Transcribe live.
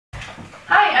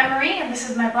Hi, I'm Marie and this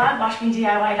is my blog,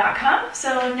 watchmediy.com.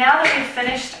 So now that we've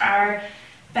finished our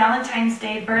Valentine's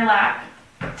Day burlap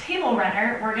table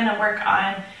runner, we're going to work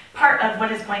on part of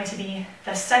what is going to be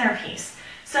the centerpiece.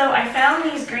 So I found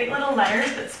these great little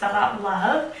letters that spell out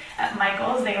love at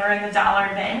Michael's. They were in the dollar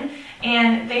bin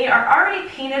and they are already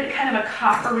painted kind of a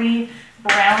coppery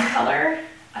brown color,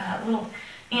 a little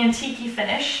antique-y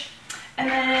finish. And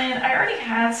then I already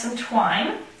had some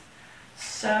twine,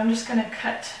 so I'm just going to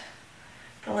cut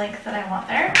the length that I want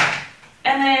there.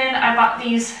 And then I bought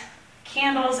these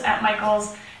candles at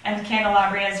Michael's and the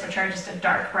candelabras, which are just a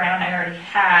dark brown I already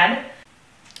had.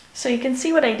 So you can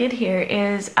see what I did here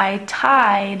is I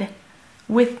tied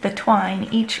with the twine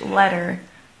each letter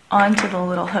onto the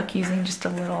little hook using just a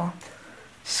little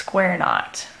square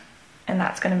knot. And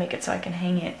that's going to make it so I can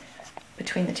hang it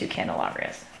between the two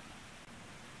candelabras.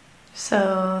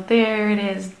 So there it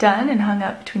is, done and hung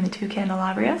up between the two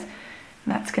candelabras.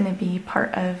 And that's going to be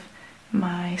part of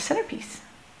my centerpiece.